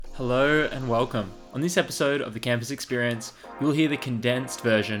Hello and welcome. On this episode of the Campus Experience, you'll hear the condensed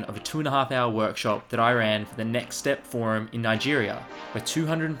version of a 2.5-hour workshop that I ran for the Next Step Forum in Nigeria, where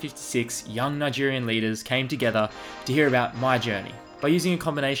 256 young Nigerian leaders came together to hear about my journey. By using a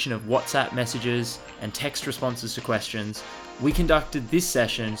combination of WhatsApp messages and text responses to questions, we conducted this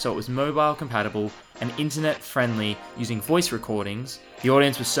session so it was mobile compatible and internet friendly using voice recordings. The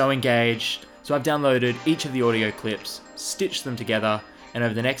audience was so engaged, so I've downloaded each of the audio clips, stitched them together, and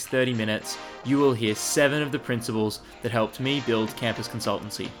over the next 30 minutes, you will hear 7 of the principles that helped me build Campus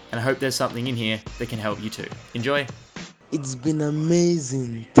Consultancy. And I hope there's something in here that can help you too. Enjoy. It's been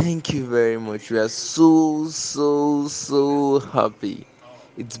amazing. Thank you very much. We are so happy.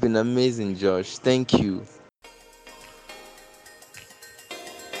 It's been amazing, Josh. Thank you.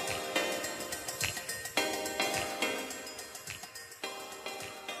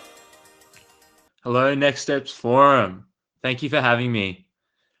 Hello, Next Steps Forum. Thank you for having me.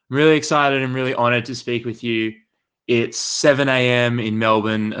 I'm really excited and really honored to speak with you. It's 7 a.m. in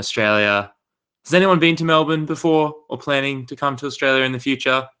Melbourne, Australia. Has anyone been to Melbourne before or planning to come to Australia in the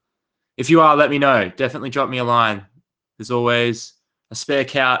future? If you are, let me know. Definitely drop me a line. There's always a spare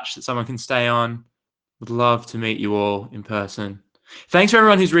couch that someone can stay on. Would love to meet you all in person. Thanks for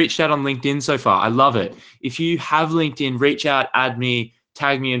everyone who's reached out on LinkedIn so far. I love it. If you have LinkedIn, reach out, add me,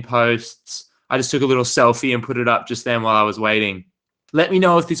 tag me in posts. I just took a little selfie and put it up just then while I was waiting. Let me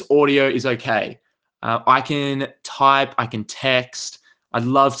know if this audio is okay. I can type, I can text. I'd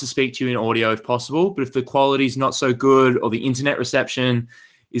love to speak to you in audio if possible, but if the quality is not so good or the internet reception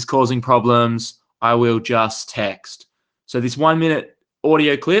is causing problems, I will just text. So this 1-minute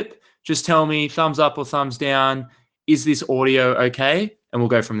audio clip, just tell me thumbs up or thumbs down. Is this audio okay? And we'll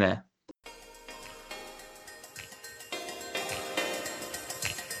go from there.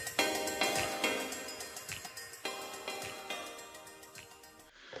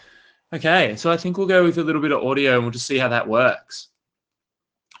 Okay, so I think we'll go with a little bit of audio and we'll just see how that works.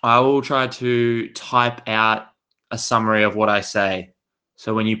 I will try to type out a summary of what I say.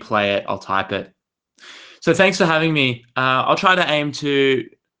 So when you play it, I'll type it. So thanks for having me. I'll try to aim to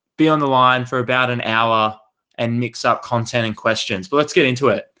be on the line for about an hour and mix up content and questions, but let's get into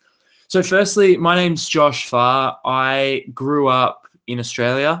it. So firstly, my name's Josh Farr. I grew up in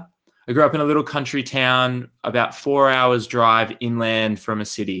Australia. I grew up in a little country town about 4 hours drive inland from a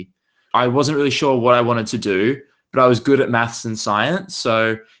city. I wasn't really sure what I wanted to do, but I was good at maths and science.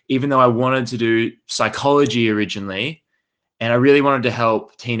 So even though I wanted to do psychology originally, and I really wanted to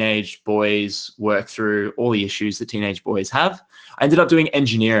help teenage boys work through all the issues that teenage boys have, I ended up doing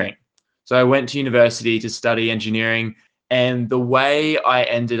engineering. So I went to university to study engineering, and the way I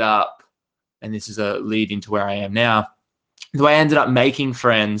ended up, and this is a lead into where I am now, the way I ended up making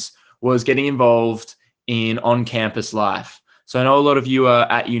friends was getting involved in on-campus life. So I know a lot of you are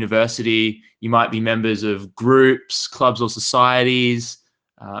at university. You might be members of groups, clubs or societies.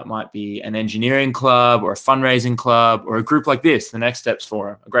 It might be an engineering club or a fundraising club or a group like this, the Next Steps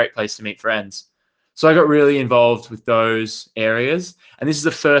Forum, a great place to meet friends. So I got really involved with those areas. And this is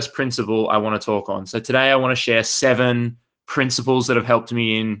the first principle I want to talk on. So today I want to share 7 principles that have helped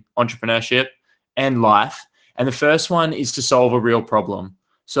me in entrepreneurship and life. And the first one is to solve a real problem.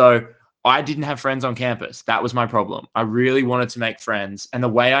 So I didn't have friends on campus. That was my problem. I really wanted to make friends. And the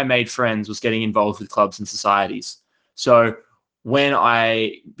way I made friends was getting involved with clubs and societies. So when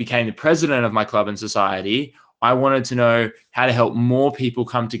I became the president of my club and society, I wanted to know how to help more people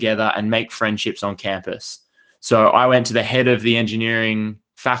come together and make friendships on campus. So I went to the head of the engineering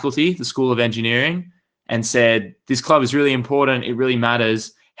faculty, the School of Engineering, and said, this club is really important. It really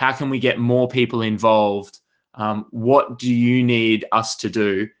matters. How can we get more people involved? What do you need us to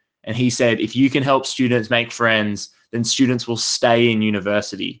do? And he said, if you can help students make friends, then students will stay in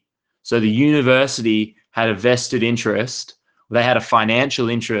university. So the university had a vested interest. They had a financial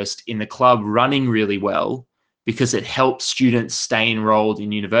interest in the club running really well because it helped students stay enrolled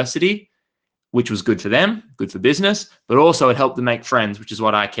in university, which was good for them, good for business, but also it helped them make friends, which is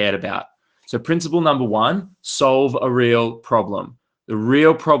what I cared about. So principle number 1, solve a real problem. The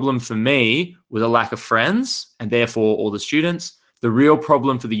real problem for me was a lack of friends and therefore all the students. The real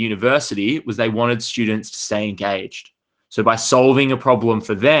problem for the university was they wanted students to stay engaged. So by solving a problem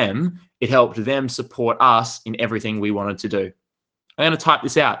for them, it helped them support us in everything we wanted to do. I'm going to type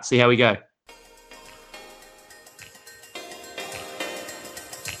this out, see how we go.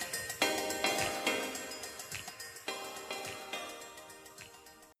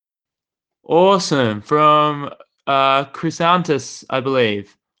 Awesome. From Chrysanthus, I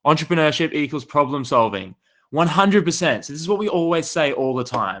believe. Entrepreneurship equals problem solving. 100%. So this is what we always say all the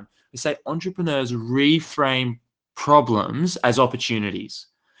time. We say entrepreneurs reframe problems as opportunities.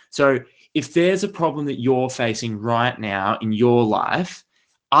 So if there's a problem that you're facing right now in your life,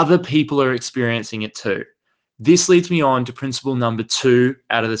 other people are experiencing it too. This leads me on to principle number 2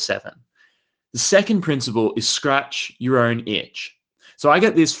 out of the 7. The second principle is scratch your own itch. So I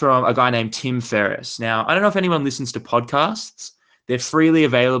get this from a guy named Tim Ferriss. Now, I don't know if anyone listens to podcasts. They're freely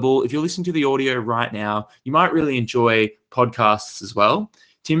available. If you're listening to the audio right now, you might really enjoy podcasts as well.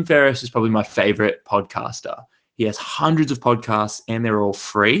 Tim Ferriss is probably my favorite podcaster. He has hundreds of podcasts and they're all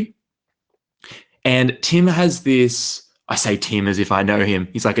free. And Tim has this, I say Tim as if I know him.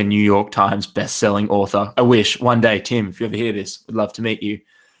 He's like a New York Times best-selling author. I wish one day, Tim, if you ever hear this, would love to meet you.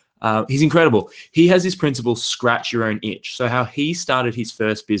 He's incredible. He has this principle, scratch your own itch. So how he started his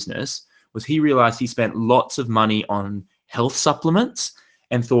first business was he realized he spent lots of money on health supplements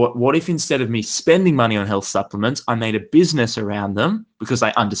and thought, what if instead of me spending money on health supplements, I made a business around them because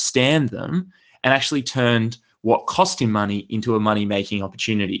I understand them and actually turned what cost him money into a money-making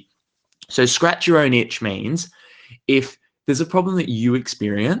opportunity. So scratch your own itch means if there's a problem that you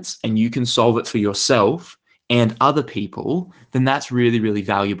experience and you can solve it for yourself and other people, then that's really, really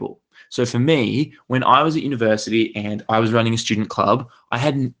valuable. So for me, when I was at university and I was running a student club, I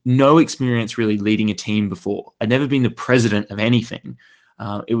had no experience really leading a team before. I'd never been the president of anything.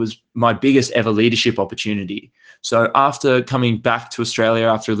 It was my biggest ever leadership opportunity. So after coming back to Australia,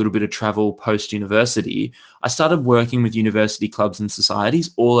 after a little bit of travel post-university, I started working with university clubs and societies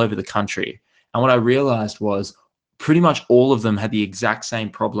all over the country. And what I realized was pretty much all of them had the exact same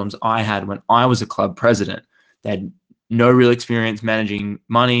problems I had when I was a club president. They had no real experience managing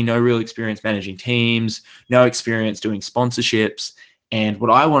money, no real experience managing teams, no experience doing sponsorships. And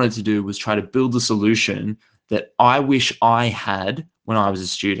what I wanted to do was try to build a solution that I wish I had when I was a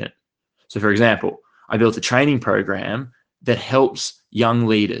student. So for example, I built a training program that helps young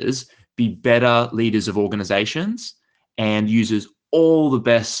leaders be better leaders of organizations and uses all the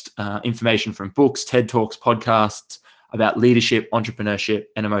best information from books, TED Talks, podcasts about leadership, entrepreneurship,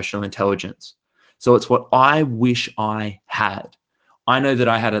 and emotional intelligence. So it's what I wish I had. I know that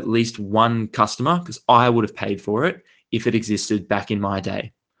I had at least one customer because I would have paid for it if it existed back in my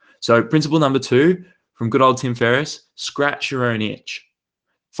day. So principle number 2 from good old Tim Ferriss, scratch your own itch.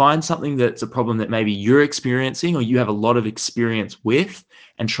 Find something that's a problem that maybe you're experiencing or you have a lot of experience with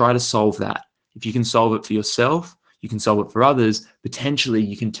and try to solve that. If you can solve it for yourself, you can solve it for others, potentially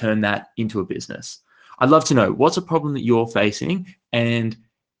you can turn that into a business. I'd love to know what's a problem that you're facing and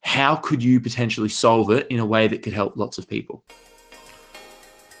how could you potentially solve it in a way that could help lots of people?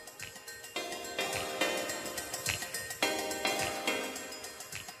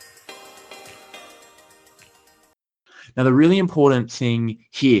 Now, the really important thing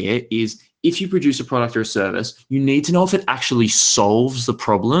here is if you produce a product or a service, you need to know if it actually solves the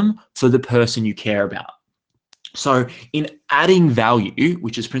problem for the person you care about. So in adding value,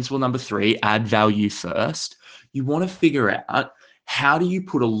 which is principle number 3, add value first, you want to figure out how do you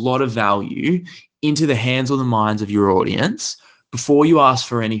put a lot of value into the hands or the minds of your audience before you ask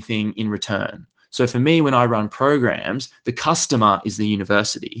for anything in return. So for me, when I run programs, the customer is the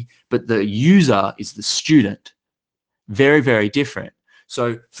university, but the user is the student. Very, very different.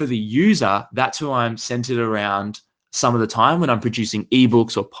 So for the user, that's who I'm centered around some of the time when I'm producing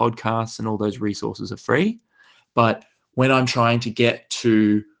ebooks or podcasts and all those resources are free. But when I'm trying to get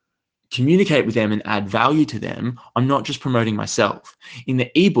to communicate with them and add value to them, I'm not just promoting myself. In the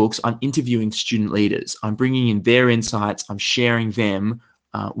ebooks, I'm interviewing student leaders. I'm bringing in their insights. I'm sharing them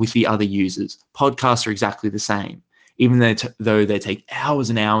with the other users. Podcasts are exactly the same. Even though they take hours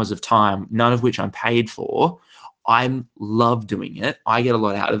and hours of time, none of which I'm paid for, I love doing it. I get a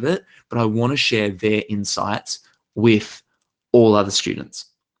lot out of it, but I want to share their insights with all other students.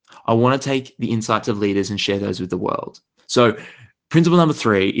 I want to take the insights of leaders and share those with the world. So principle number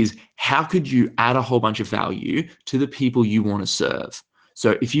 3 is how could you add a whole bunch of value to the people you want to serve?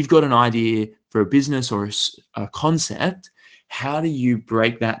 So if you've got an idea for a business or a concept, how do you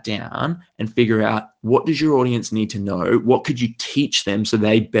break that down and figure out what does your audience need to know? What could you teach them so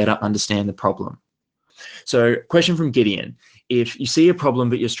they better understand the problem? So question from Gideon, if you see a problem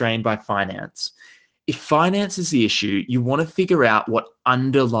but you're strained by finance, if finance is the issue, you want to figure out what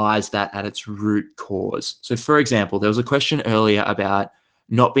underlies that at its root cause. So for example, there was a question earlier about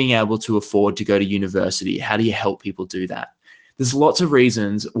not being able to afford to go to university. How do you help people do that? There's lots of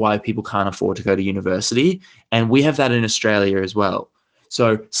reasons why people can't afford to go to university, and we have that in Australia as well.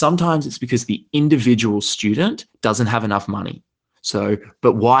 So sometimes it's because the individual student doesn't have enough money. So,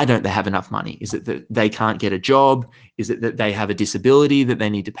 but why don't they have enough money? Is it that they can't get a job? Is it that they have a disability that they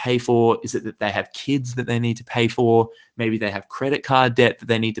need to pay for? Is it that they have kids that they need to pay for? Maybe they have credit card debt that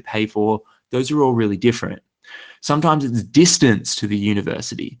they need to pay for. Those are all really different. Sometimes it's distance to the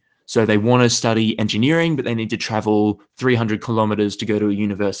university. So they want to study engineering, but they need to travel 300 kilometers to go to a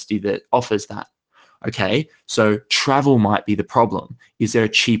university that offers that. Okay, so travel might be the problem. Is there a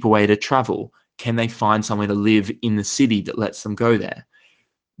cheaper way to travel? Can they find somewhere to live in the city that lets them go there?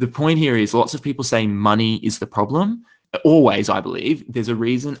 The point here is lots of people say money is the problem. Always, I believe, there's a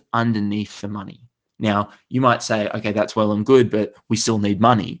reason underneath the money. Now, you might say, okay, that's well and good, but we still need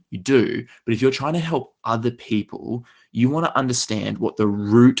money. You do. But if you're trying to help other people, you want to understand what the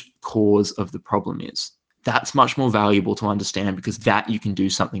root cause of the problem is. That's much more valuable to understand because that you can do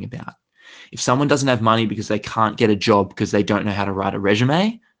something about. If someone doesn't have money because they can't get a job because they don't know how to write a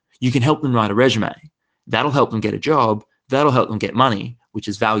resume, you can help them write a resume. That'll help them get a job. That'll help them get money, which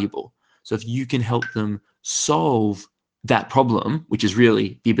is valuable. So if you can help them solve that problem, which is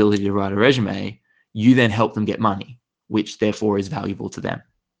really the ability to write a resume, you then help them get money, which therefore is valuable to them.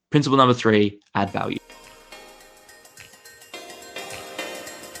 Principle number 3, add value.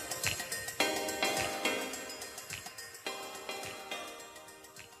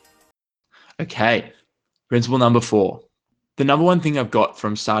 Okay, principle number 4. The number one thing I've got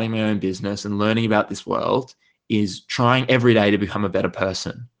from starting my own business and learning about this world is trying every day to become a better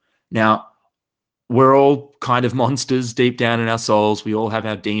person. Now, we're all kind of monsters deep down in our souls. We all have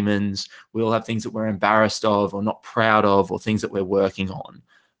our demons. We all have things that we're embarrassed of or not proud of or things that we're working on.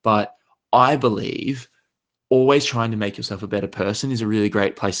 But I believe always trying to make yourself a better person is a really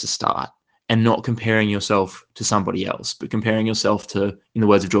great place to start, and not comparing yourself to somebody else, but comparing yourself to, in the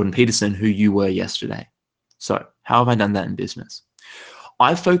words of Jordan Peterson, who you were yesterday. So how have I done that in business?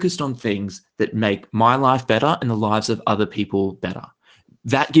 I've focused on things that make my life better and the lives of other people better.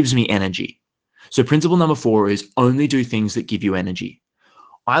 That gives me energy. So principle number 4 is only do things that give you energy.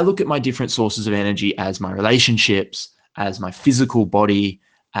 I look at my different sources of energy as my relationships, as my physical body,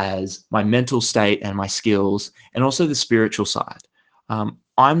 as my mental state and my skills, and also the spiritual side.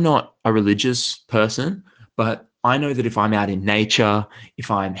 I'm not a religious person, but I know that if I'm out in nature, if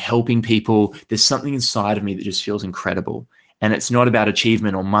I'm helping people, there's something inside of me that just feels incredible. And it's not about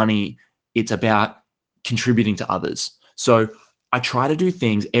achievement or money. It's about contributing to others. So I try to do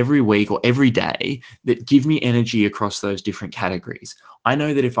things every week or every day that give me energy across those different categories. I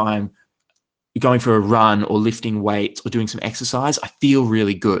know that if I'm going for a run or lifting weights or doing some exercise, I feel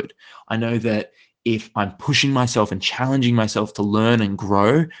really good. I know that if I'm pushing myself and challenging myself to learn and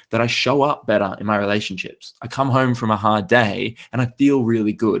grow, that I show up better in my relationships. I come home from a hard day and I feel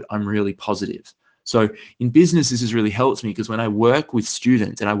really good. I'm really positive. So in business, this has really helped me because when I work with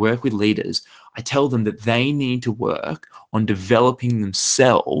students and I work with leaders, I tell them that they need to work on developing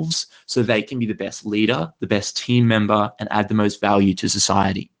themselves so they can be the best leader, the best team member, and add the most value to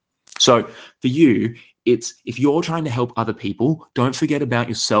society. So for you, it's if you're trying to help other people, don't forget about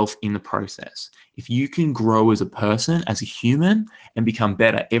yourself in the process. If you can grow as a person, as a human, and become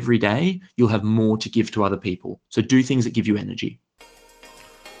better every day, you'll have more to give to other people. So do things that give you energy.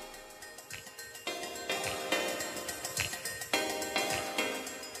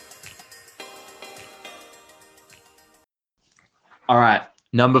 All right,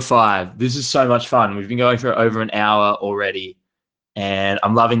 number 5. This is so much fun. We've been going for over an hour already, and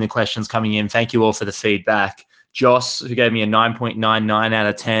I'm loving the questions coming in. Thank you all for the feedback. Joss, who gave me a 9.99 out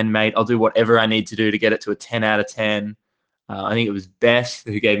of 10, mate, I'll do whatever I need to do to get it to a 10 out of 10. I think it was Beth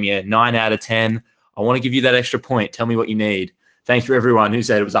who gave me a 9 out of 10. I want to give you that extra point. Tell me what you need. Thanks for everyone who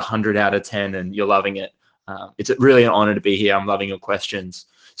said it was 100 out of 10 and you're loving it. It's really an honor to be here. I'm loving your questions.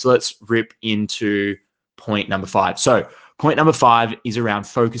 So let's rip into point number 5. So point number 5 is around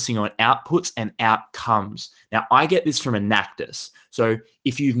focusing on outputs and outcomes. Now, I get this from Enactus. So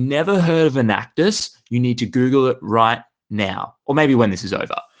if you've never heard of Enactus, you need to Google it right now, or maybe when this is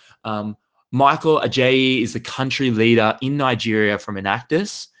over. Michael Ajayi is the country leader in Nigeria from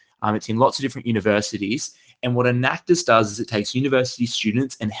Enactus. It's in lots of different universities. And what Enactus does is it takes university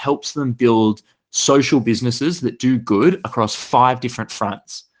students and helps them build social businesses that do good across 5 different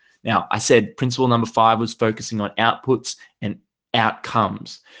fronts. Now, I said principle number 5 was focusing on outputs and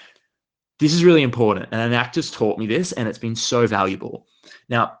outcomes. This is really important, and Enactus taught me this, and it's been so valuable.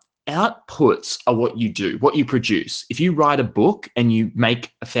 Now, outputs are what you do, what you produce. If you write a book and you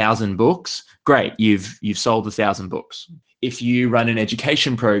make 1,000 books, great, you've sold 1,000 books. If you run an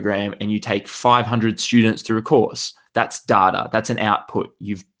education program and you take 500 students through a course, that's data, that's an output.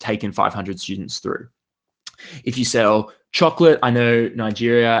 You've taken 500 students through. If you sell chocolate, I know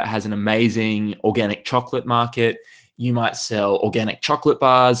Nigeria has an amazing organic chocolate market. You might sell organic chocolate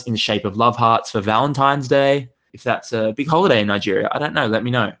bars in the shape of love hearts for Valentine's Day. If that's a big holiday in Nigeria, I don't know, let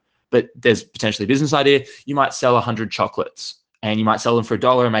me know. But there's potentially a business idea. You might sell 100 chocolates. and you might sell them for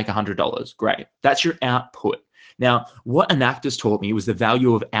 $1 and make $100. Great. That's your output. Now, what Enactus taught me was the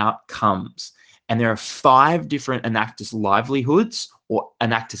value of outcomes. And there are 5 different Enactus livelihoods or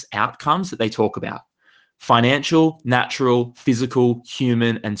Enactus outcomes that they talk about: financial, natural, physical,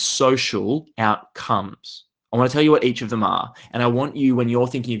 human, and social outcomes. I want to tell you what each of them are. And I want you, when you're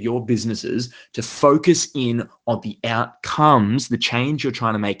thinking of your businesses, to focus in on the outcomes, the change you're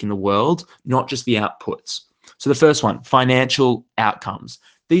trying to make in the world, not just the outputs. So the first one, financial outcomes.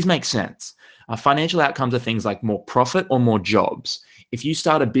 These make sense. Financial outcomes are things like more profit or more jobs. If you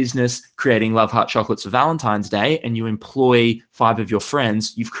start a business creating Love Heart chocolates for Valentine's Day and you employ 5 of your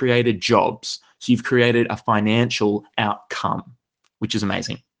friends, you've created jobs. So you've created a financial outcome, which is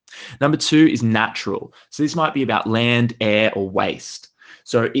amazing. Number 2 is natural. So this might be about land, air, or waste.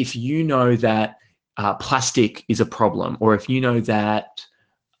 So if you know that plastic is a problem, or if you know that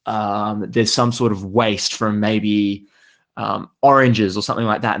there's some sort of waste from maybe oranges or something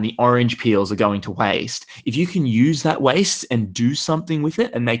like that, and the orange peels are going to waste. If you can use that waste and do something with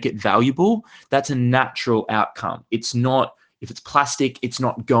it and make it valuable, that's a natural outcome. It's not, if it's plastic, it's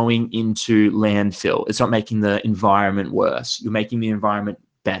not going into landfill. It's not making the environment worse. You're making the environment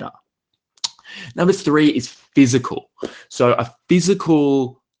better. Number 3 is physical. So a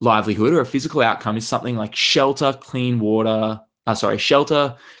physical livelihood or a physical outcome is something like shelter, clean water,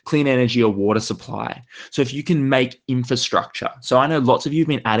 shelter, clean energy, or water supply. So if you can make infrastructure. So I know lots of you have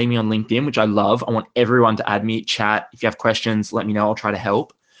been adding me on LinkedIn, which I love. I want everyone to add me, chat. If you have questions, let me know. I'll try to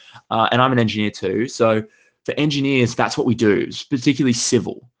help. And I'm an engineer too. So for engineers, that's what we do, particularly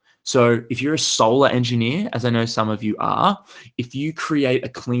civil. So if you're a solar engineer, as I know some of you are, if you create a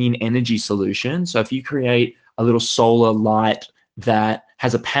clean energy solution, so if you create a little solar light that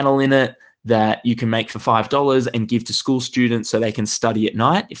has a panel in it that you can make for $5 and give to school students so they can study at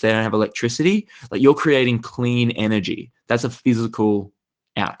night if they don't have electricity, like, you're creating clean energy. That's a physical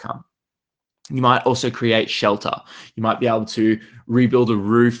outcome. You might also create shelter. You might be able to rebuild a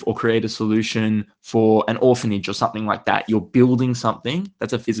roof or create a solution for an orphanage or something like that. You're building something.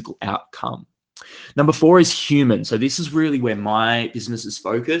 That's a physical outcome. Number 4 is human. So this is really where my business is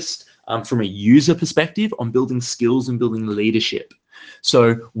focused from a user perspective on building skills and building leadership.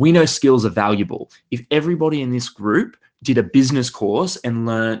 So we know skills are valuable. If everybody in this group did a business course and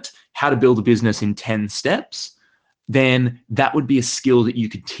learnt how to build a business in 10 steps, then that would be a skill that you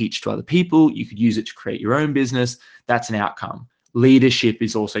could teach to other people. You could use it to create your own business. That's an outcome. Leadership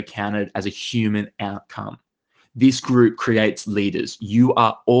is also counted as a human outcome. This group creates leaders. You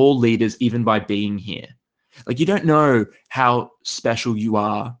are all leaders, even by being here. Like, you don't know how special you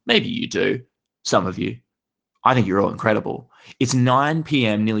are. Maybe you do, some of you. I think you're all incredible. It's 9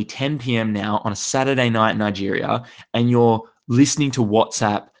 p.m., nearly 10 p.m. now on a Saturday night in Nigeria, and you're listening to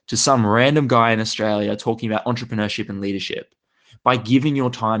WhatsApp to some random guy in Australia talking about entrepreneurship and leadership. By giving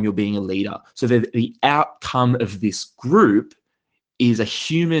your time, you're being a leader. So the outcome of this group is a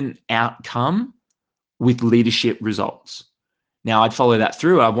human outcome with leadership results. Now, I'd follow that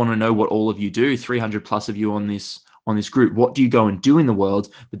through. I want to know what all of you do, 300 plus of you on this group. What do you go and do in the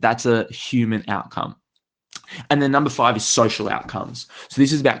world? But that's a human outcome. And then number 5 is social outcomes. So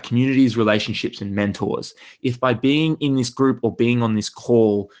this is about communities, relationships, and mentors. If by being in this group or being on this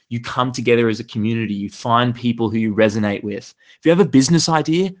call, you come together as a community, you find people who you resonate with. If you have a business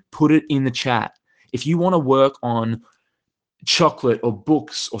idea, put it in the chat. If you want to work on chocolate or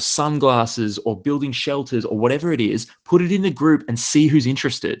books or sunglasses or building shelters or whatever it is, put it in the group and see who's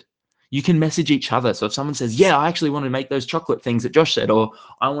interested. You can message each other. So if someone says, yeah, I actually want to make those chocolate things that Josh said, or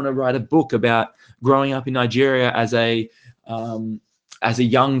I want to write a book about growing up in Nigeria as a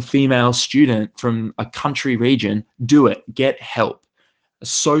young female student from a country region, do it. Get help. A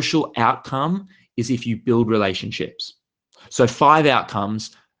social outcome is if you build relationships. So 5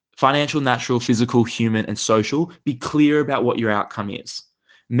 outcomes: financial, natural, physical, human, and social. Be clear about what your outcome is.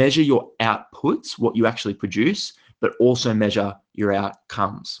 Measure your outputs, what you actually produce, but also measure your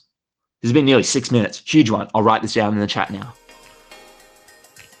outcomes. This has been nearly 6 minutes. Huge one. I'll write this down in the chat now.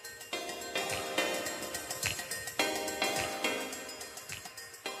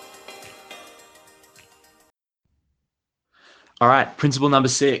 All right, principle number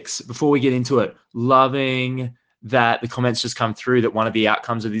 6. Before we get into it, loving that the comments just come through that one of the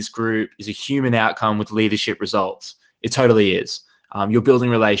outcomes of this group is a human outcome with leadership results. It totally is. You're building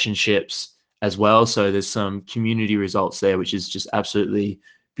relationships as well. So there's some community results there, which is just absolutely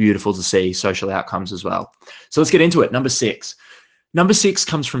beautiful to see. Social outcomes as well. So let's get into it. Number 6. Number 6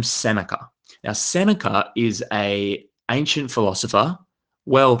 comes from Seneca. Now, Seneca is an ancient philosopher,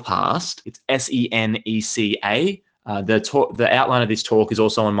 well past. It's Seneca. The outline of this talk is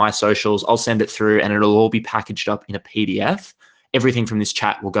also on my socials. I'll send it through and it'll all be packaged up in a PDF. everything from this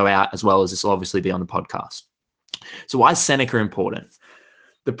chat will go out, as well as this will obviously be on the podcast. So why is Seneca important?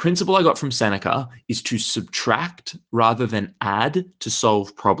 The principle I got from Seneca is to subtract rather than add to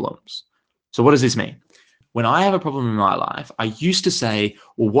solve problems. So what does this mean? When I have a problem in my life, I used to say,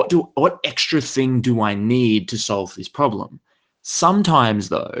 well, what extra thing do I need to solve this problem? Sometimes,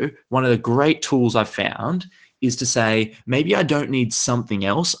 though, one of the great tools I've found is to say, maybe I don't need something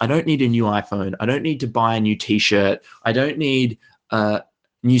else. I don't need a new iPhone. I don't need to buy a new t-shirt. I don't need a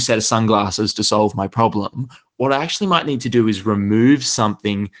new set of sunglasses to solve my problem. What I actually might need to do is remove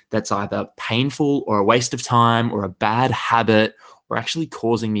something that's either painful or a waste of time or a bad habit or actually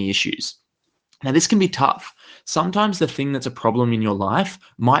causing me issues. Now, this can be tough. Sometimes the thing that's a problem in your life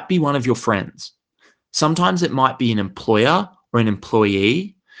might be one of your friends. Sometimes it might be an employer or an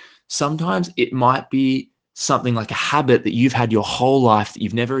employee. Sometimes it might be something like a habit that you've had your whole life that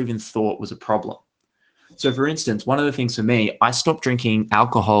you've never even thought was a problem. So for instance, one of the things for me, I stopped drinking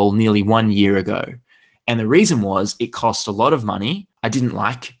alcohol nearly 1 year ago. And the reason was it cost a lot of money. I didn't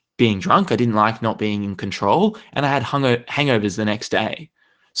like being drunk. I didn't like not being in control. And I had hangovers the next day.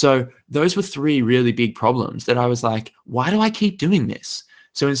 So those were 3 really big problems that I was like, why do I keep doing this?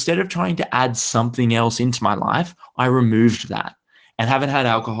 So instead of trying to add something else into my life, I removed that and haven't had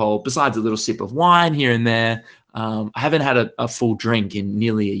alcohol besides a little sip of wine here and there. I haven't had a full drink in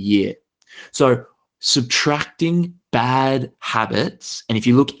nearly a year. So subtracting bad habits, and if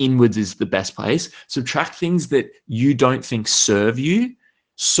you look inwards is the best place, subtract things that you don't think serve you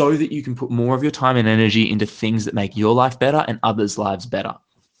so that you can put more of your time and energy into things that make your life better and others' lives better.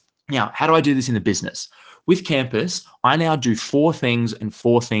 Now, how do I do this in the business? With Campus, I now do 4 things and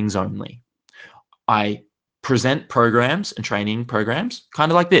 4 things only. I present programs and training programs,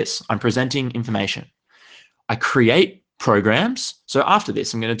 kind of like this. I'm presenting information. I create programs. So after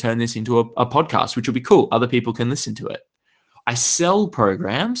this, I'm going to turn this into a podcast, which will be cool. Other people can listen to it. I sell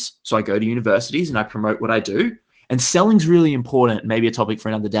programs. So I go to universities and I promote what I do. And selling's really important, maybe a topic for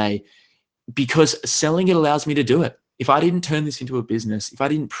another day, because selling it allows me to do it. If I didn't turn this into a business, if I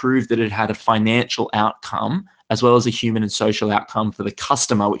didn't prove that it had a financial outcome as well as a human and social outcome for the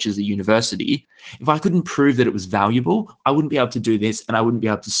customer, which is the university, if I couldn't prove that it was valuable, I wouldn't be able to do this and I wouldn't be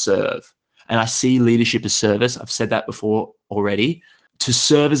able to serve. And I see leadership as service. I've said that before already. To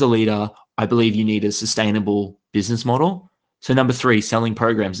serve as a leader, I believe you need a sustainable business model. So number 3, selling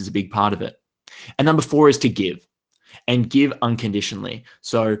programs is a big part of it. And number 4 is to give. And give unconditionally.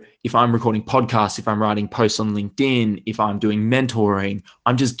 So if I'm recording podcasts, if I'm writing posts on LinkedIn, if I'm doing mentoring,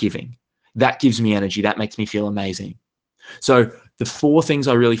 I'm just giving. That gives me energy. That makes me feel amazing. So the 4 things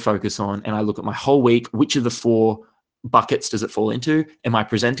I really focus on, and I look at my whole week, which of the 4 buckets does it fall into? Am I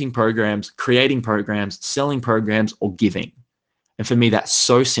presenting programs, creating programs, selling programs, or giving? And for me, that's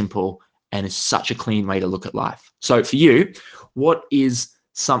so simple and it's such a clean way to look at life. So for you, what is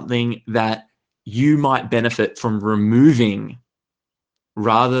something that you might benefit from removing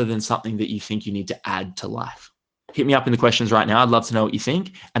rather than something that you think you need to add to life? Hit me up in the questions right now. I'd love to know what you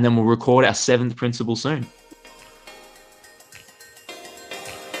think. And then we'll record our 7th principle soon.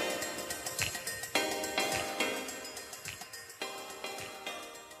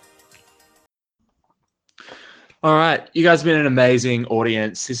 All right. You guys have been an amazing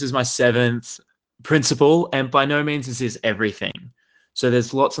audience. This is my 7th principle. And by no means is this everything. So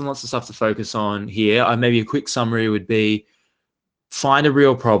there's lots and lots of stuff to focus on here. Maybe a quick summary would be find a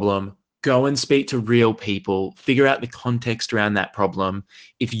real problem, go and speak to real people, figure out the context around that problem.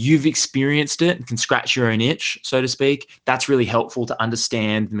 If you've experienced it and can scratch your own itch, so to speak, that's really helpful to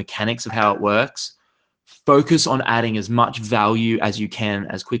understand the mechanics of how it works. Focus on adding as much value as you can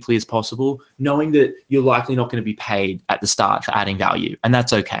as quickly as possible, knowing that you're likely not going to be paid at the start for adding value, and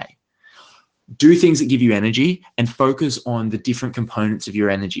that's okay. Do things that give you energy and focus on the different components of your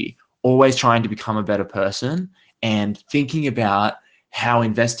energy, always trying to become a better person and thinking about how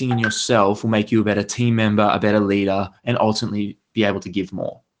investing in yourself will make you a better team member, a better leader, and ultimately be able to give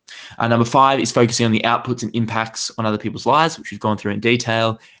more. Number 5 is focusing on the outputs and impacts on other people's lives, which we've gone through in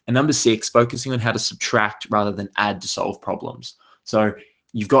detail. And number 6, focusing on how to subtract rather than add to solve problems. So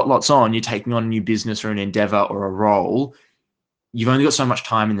you've got lots on, you're taking on a new business or an endeavor or a role. You've only got so much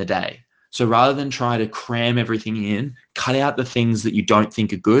time in the day. So rather than try to cram everything in, cut out the things that you don't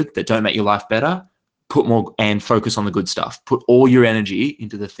think are good, that don't make your life better, put more and focus on the good stuff. Put all your energy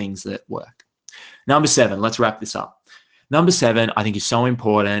into the things that work. Number 7, let's wrap this up. Number 7, I think is so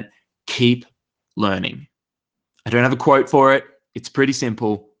important. Keep learning. I don't have a quote for it. It's pretty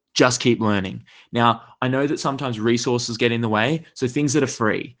simple. Just keep learning. Now, I know that sometimes resources get in the way. So things that are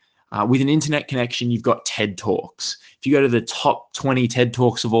free. With an internet connection, you've got TED Talks. If you go to the top 20 TED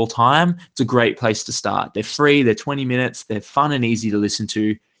Talks of all time, it's a great place to start. They're free, they're 20 minutes, they're fun and easy to listen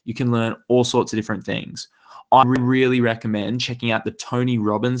to. You can learn all sorts of different things. I really recommend checking out the Tony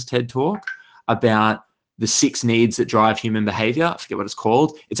Robbins TED Talk about the 6 needs that drive human behavior. I forget what it's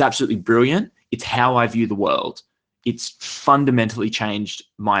called. It's absolutely brilliant. It's how I view the world. It's fundamentally changed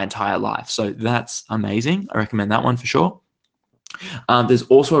my entire life. So that's amazing. I recommend that one for sure. There's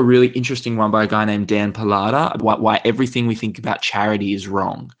also a really interesting one by a guy named Dan Pallotta, why everything we think about charity is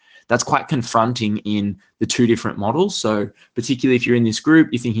wrong. That's quite confronting in the 2 different models. So particularly if you're in this group,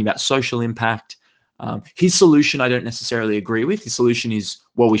 you're thinking about social impact. His solution I don't necessarily agree with. His solution is,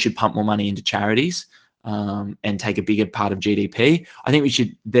 well, we should pump more money into charities and take a bigger part of GDP. I think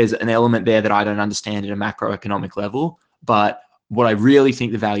there's an element there that I don't understand at a macroeconomic level. But what I really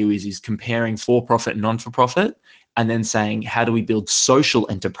think the value is comparing for-profit and non-for-profit, and then saying, how do we build social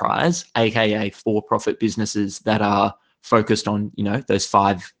enterprise, aka for-profit businesses that are focused on, those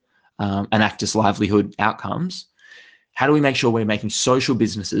 5 an actor's livelihood outcomes? How do we make sure we're making social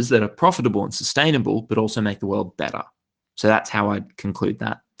businesses that are profitable and sustainable, but also make the world better? So that's how I'd conclude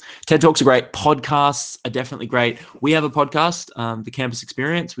that. TED Talks are great. Podcasts are definitely great. We have a podcast, The Campus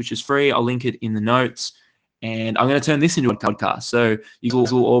Experience, which is free. I'll link it in the notes. And I'm going to turn this into a podcast. So you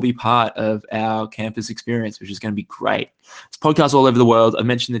will all be part of our campus experience, which is going to be great. It's podcasts all over the world. I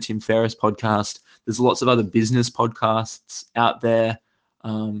mentioned the Tim Ferriss podcast. There's lots of other business podcasts out there.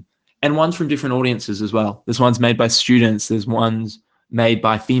 And ones from different audiences as well. There's ones made by students. There's ones made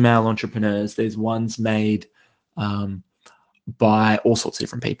by female entrepreneurs. There's ones made by all sorts of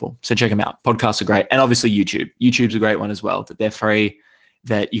different people. So check them out. Podcasts are great. And obviously YouTube. YouTube's a great one as well, that they're free,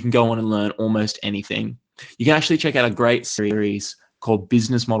 that you can go on and learn almost anything. You can actually check out a great series called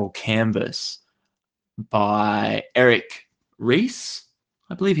Business Model Canvas by Eric Ries.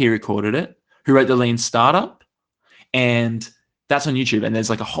 I believe he recorded it, who wrote The Lean Startup. And that's on YouTube. And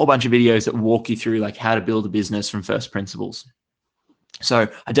there's like a whole bunch of videos that walk you through like how to build a business from first principles. So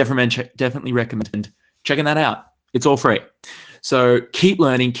I definitely recommend checking that out. It's all free. So keep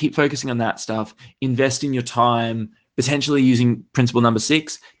learning, keep focusing on that stuff, invest in your time, potentially using principle number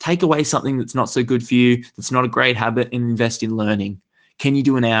 6, take away something that's not so good for you, that's not a great habit, and invest in learning. Can you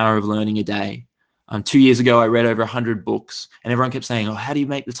do an hour of learning a day? 2 years ago, I read over 100 books, and everyone kept saying, oh, how do you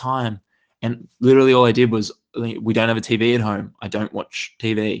make the time? And literally all I did was, we don't have a TV at home. I don't watch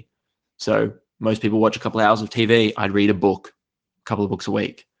TV. So most people watch a couple of hours of TV. I'd read a book, a couple of books a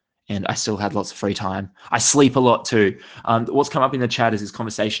week, and I still had lots of free time. I sleep a lot too. What's come up in the chat is this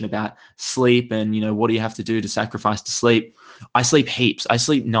conversation about sleep and, what do you have to do to sacrifice to sleep? I sleep heaps. I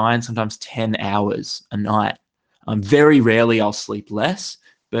sleep 9, sometimes 10 hours a night. Very rarely I'll sleep less,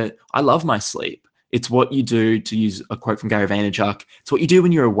 but I love my sleep. It's what you do, to use a quote from Gary Vaynerchuk, it's what you do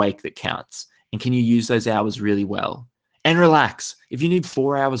when you're awake that counts. And can you use those hours really well? And relax. If you need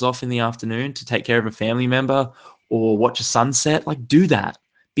 4 hours off in the afternoon to take care of a family member or watch a sunset, do that.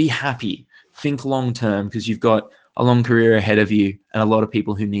 Be happy. Think long term, because you've got a long career ahead of you and a lot of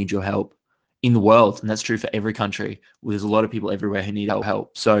people who need your help in the world. And that's true for every country. There's a lot of people everywhere who need our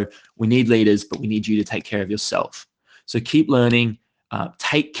help. So we need leaders, but we need you to take care of yourself. So keep learning.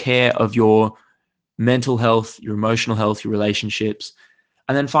 Take care of your mental health, your emotional health, your relationships.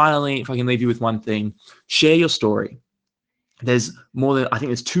 And then finally, if I can leave you with one thing, share your story. There's more than, I think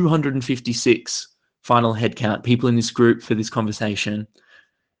there's 256 final headcount people in this group for this conversation.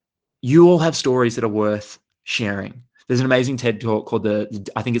 You all have stories that are worth sharing. There's an amazing TED talk called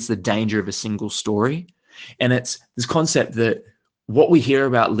I think it's The Danger of a Single Story. And it's this concept that what we hear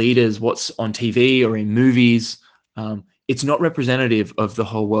about leaders, what's on TV or in movies, it's not representative of the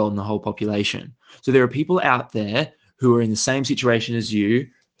whole world and the whole population. So there are people out there who are in the same situation as you,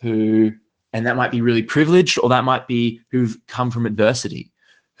 and that might be really privileged, or that might be who've come from adversity,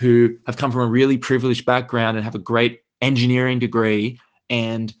 who have come from a really privileged background and have a great engineering degree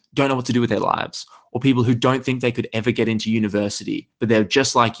and don't know what to do with their lives, or people who don't think they could ever get into university, but they're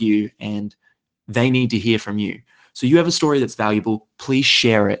just like you and they need to hear from you. So you have a story that's valuable, please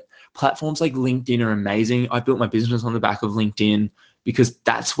share it. Platforms like LinkedIn are amazing. I built my business on the back of LinkedIn because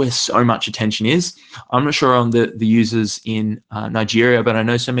that's where so much attention is. I'm not sure on the users in Nigeria, but I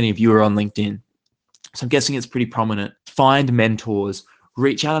know so many of you are on LinkedIn. So I'm guessing it's pretty prominent. Find mentors,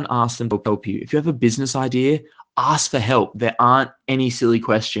 reach out and ask them to help you. If you have a business idea, ask for help. There aren't any silly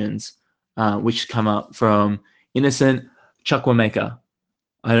questions which come up from innocent Chukwameka.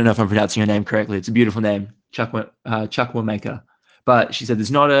 I don't know if I'm pronouncing her name correctly. It's a beautiful name, Chukwameka. But she said,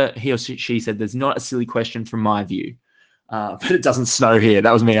 she said, there's not a silly question from my view. But it doesn't snow here.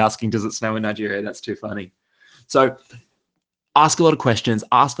 That was me asking, does it snow in Nigeria? That's too funny. So ask a lot of questions,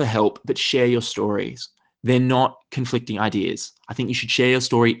 ask for help, but share your stories. They're not conflicting ideas. I think you should share your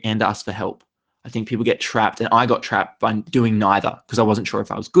story and ask for help. I think people get trapped, and I got trapped by doing neither because I wasn't sure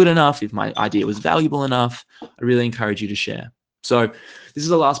if I was good enough, if my idea was valuable enough. I really encourage you to share. So this is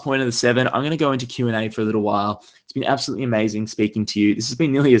the last point of the 7. I'm going to go into Q&A for a little while. It's been absolutely amazing speaking to you. This has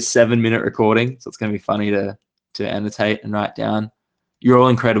been nearly a 7-minute recording, so it's going to be funny to annotate and write down. You're all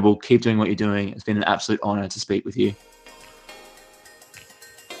incredible. Keep doing what you're doing. It's been an absolute honor to speak with you.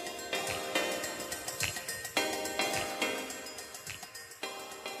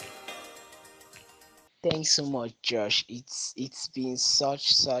 Thanks so much, Josh. It's been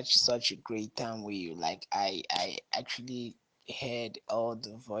such a great time with you. Like I actually heard all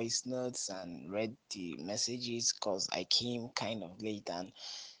the voice notes and read the messages because I came kind of late, and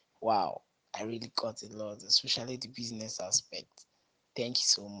wow, I really got a lot, especially the business aspect. Thank you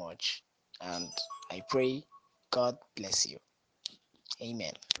so much. And I pray God bless you.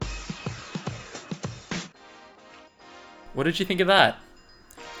 Amen. What did you think of that?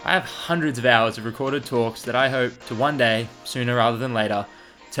 I have hundreds of hours of recorded talks that I hope to one day, sooner rather than later,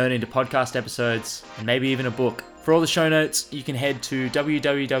 turn into podcast episodes and maybe even a book. For all the show notes, you can head to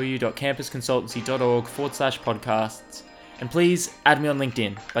www.campusconsultancy.org/podcasts. And please add me on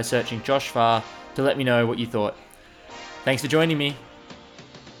LinkedIn by searching Josh Farr to let me know what you thought. Thanks for joining me.